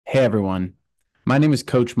Hey everyone, my name is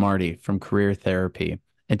Coach Marty from Career Therapy,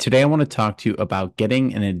 and today I want to talk to you about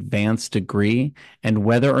getting an advanced degree and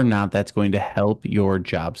whether or not that's going to help your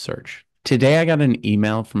job search. Today I got an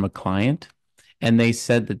email from a client, and they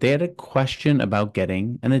said that they had a question about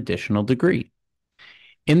getting an additional degree.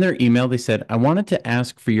 In their email, they said, I wanted to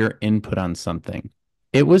ask for your input on something.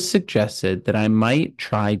 It was suggested that I might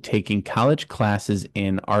try taking college classes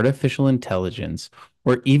in artificial intelligence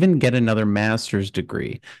or even get another master's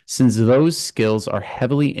degree, since those skills are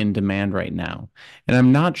heavily in demand right now. And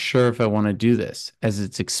I'm not sure if I want to do this, as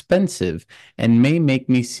it's expensive and may make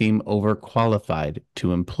me seem overqualified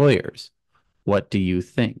to employers. What do you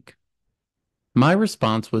think? My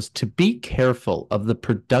response was to be careful of the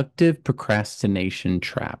productive procrastination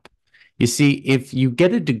trap. You see, if you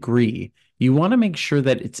get a degree, you want to make sure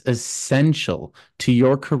that it's essential to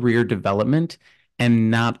your career development and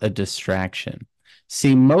not a distraction.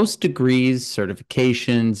 See, most degrees,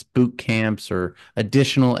 certifications, boot camps, or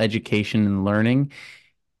additional education and learning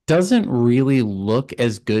doesn't really look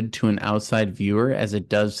as good to an outside viewer as it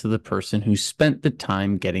does to the person who spent the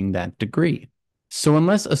time getting that degree. So,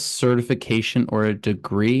 unless a certification or a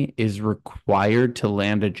degree is required to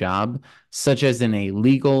land a job, such as in a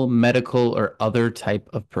legal, medical, or other type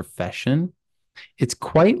of profession, it's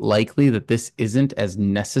quite likely that this isn't as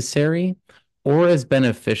necessary or as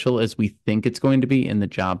beneficial as we think it's going to be in the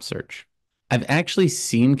job search. I've actually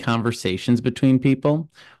seen conversations between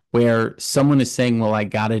people where someone is saying, well, I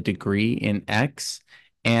got a degree in X,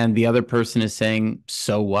 and the other person is saying,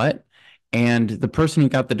 so what? And the person who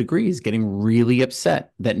got the degree is getting really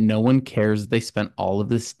upset that no one cares they spent all of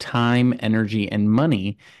this time, energy, and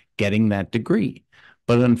money getting that degree.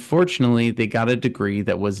 But unfortunately, they got a degree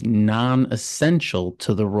that was non-essential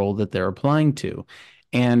to the role that they're applying to.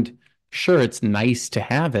 And sure, it's nice to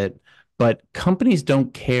have it, but companies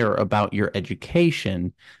don't care about your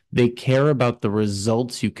education. They care about the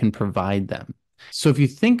results you can provide them. So if you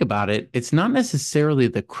think about it, it's not necessarily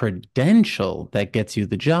the credential that gets you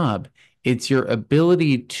the job. It's your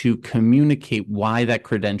ability to communicate why that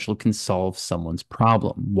credential can solve someone's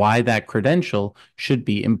problem, why that credential should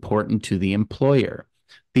be important to the employer.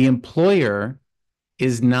 The employer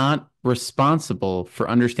is not responsible for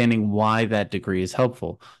understanding why that degree is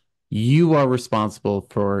helpful. You are responsible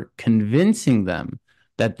for convincing them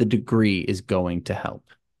that the degree is going to help.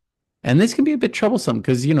 And this can be a bit troublesome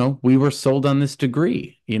because, we were sold on this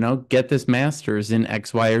degree, get this master's in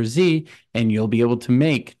X, Y, or Z, and you'll be able to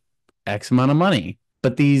make X amount of money.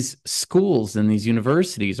 But these schools and these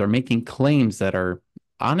universities are making claims that are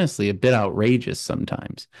honestly a bit outrageous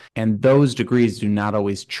sometimes. And those degrees do not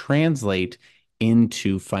always translate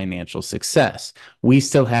into financial success. We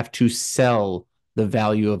still have to sell the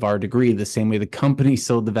value of our degree the same way the company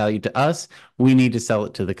sold the value to us. We need to sell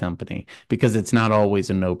it to the company because it's not always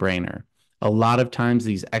a no-brainer. A lot of times,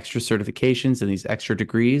 these extra certifications and these extra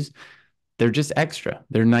degrees, they're just extra.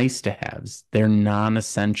 They're nice to haves. They're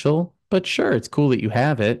non-essential, but sure, it's cool that you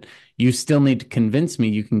have it. You still need to convince me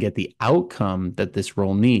you can get the outcome that this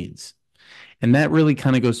role needs. And that really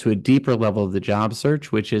kind of goes to a deeper level of the job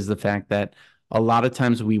search, which is the fact that a lot of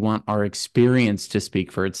times we want our experience to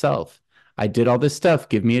speak for itself. I did all this stuff,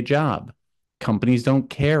 give me a job. Companies don't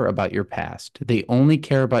care about your past. They only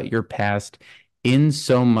care about your past in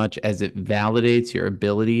so much as it validates your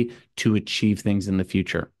ability to achieve things in the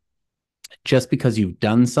future. Just because you've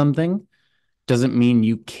done something doesn't mean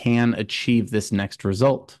you can achieve this next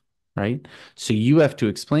result, right? So you have to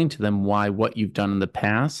explain to them why what you've done in the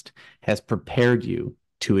past has prepared you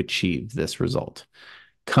to achieve this result.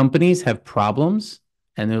 Companies have problems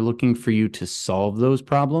and they're looking for you to solve those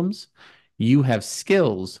problems. You have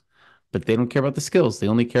skills, but they don't care about the skills. They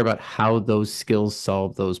only care about how those skills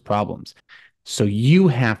solve those problems. So you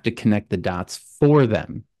have to connect the dots for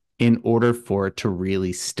them in order for it to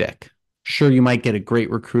really stick. Sure, you might get a great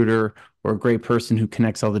recruiter or a great person who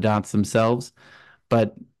connects all the dots themselves,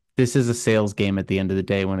 but this is a sales game at the end of the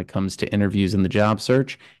day when it comes to interviews in the job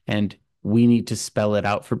search. And we need to spell it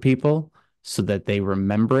out for people so that they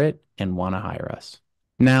remember it and want to hire us.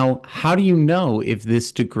 Now, how do you know if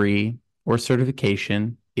this degree or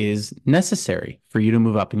certification is necessary for you to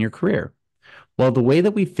move up in your career? Well, the way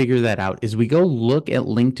that we figure that out is we go look at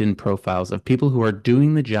LinkedIn profiles of people who are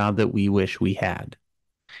doing the job that we wish we had.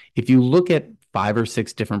 If you look at 5 or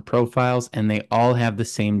 6 different profiles and they all have the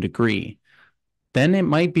same degree, then it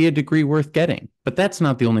might be a degree worth getting. But that's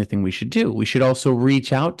not the only thing we should do. We should also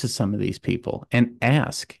reach out to some of these people and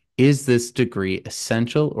ask, is this degree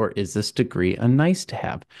essential or is this degree a nice to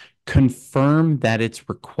have? Confirm that it's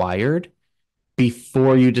required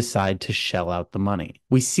before you decide to shell out the money.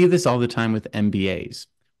 We see this all the time with MBAs,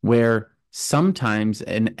 where Sometimes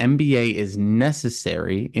an MBA is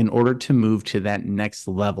necessary in order to move to that next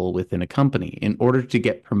level within a company. In order to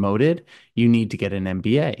get promoted, you need to get an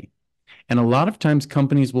MBA. And a lot of times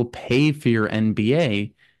companies will pay for your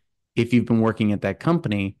MBA if you've been working at that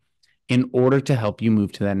company in order to help you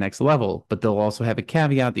move to that next level. But they'll also have a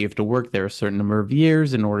caveat that you have to work there a certain number of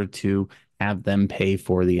years in order to have them pay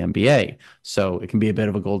for the MBA. So it can be a bit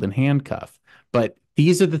of a golden handcuff. But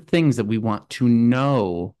these are the things that we want to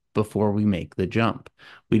know before we make the jump.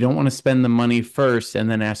 We don't want to spend the money first and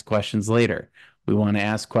then ask questions later. We want to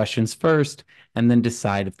ask questions first and then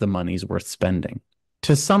decide if the money's worth spending.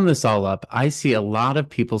 To sum this all up, I see a lot of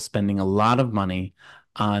people spending a lot of money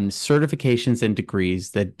on certifications and degrees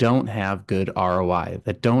that don't have good ROI,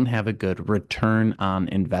 that don't have a good return on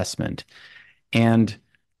investment. And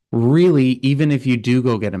really, even if you do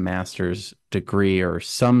go get a master's degree or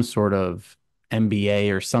some sort of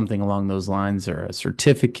MBA or something along those lines, or a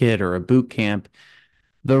certificate or a boot camp,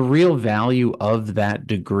 the real value of that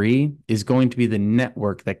degree is going to be the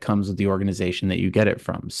network that comes with the organization that you get it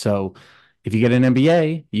from. So if you get an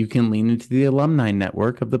MBA, you can lean into the alumni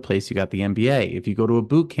network of the place you got the MBA. If you go to a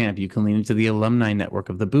boot camp, you can lean into the alumni network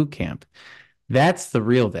of the boot camp. That's the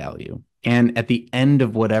real value. And at the end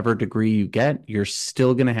of whatever degree you get, you're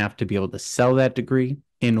still going to have to be able to sell that degree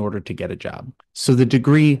in order to get a job. So the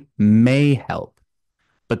degree may help,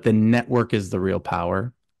 but the network is the real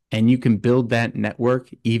power. And you can build that network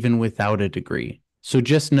even without a degree. So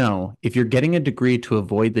just know if you're getting a degree to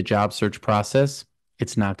avoid the job search process,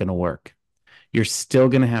 it's not going to work. You're still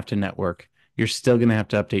going to have to network. You're still going to have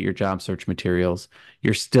to update your job search materials.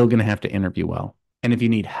 You're still going to have to interview well. And if you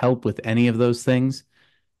need help with any of those things,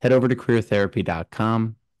 head over to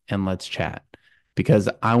careertherapy.com and let's chat, because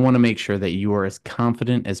I want to make sure that you are as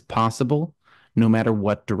confident as possible no matter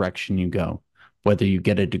what direction you go, whether you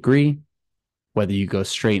get a degree, whether you go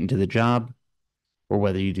straight into the job, or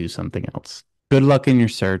whether you do something else. Good luck in your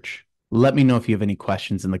search. Let me know if you have any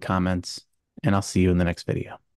questions in the comments, and I'll see you in the next video.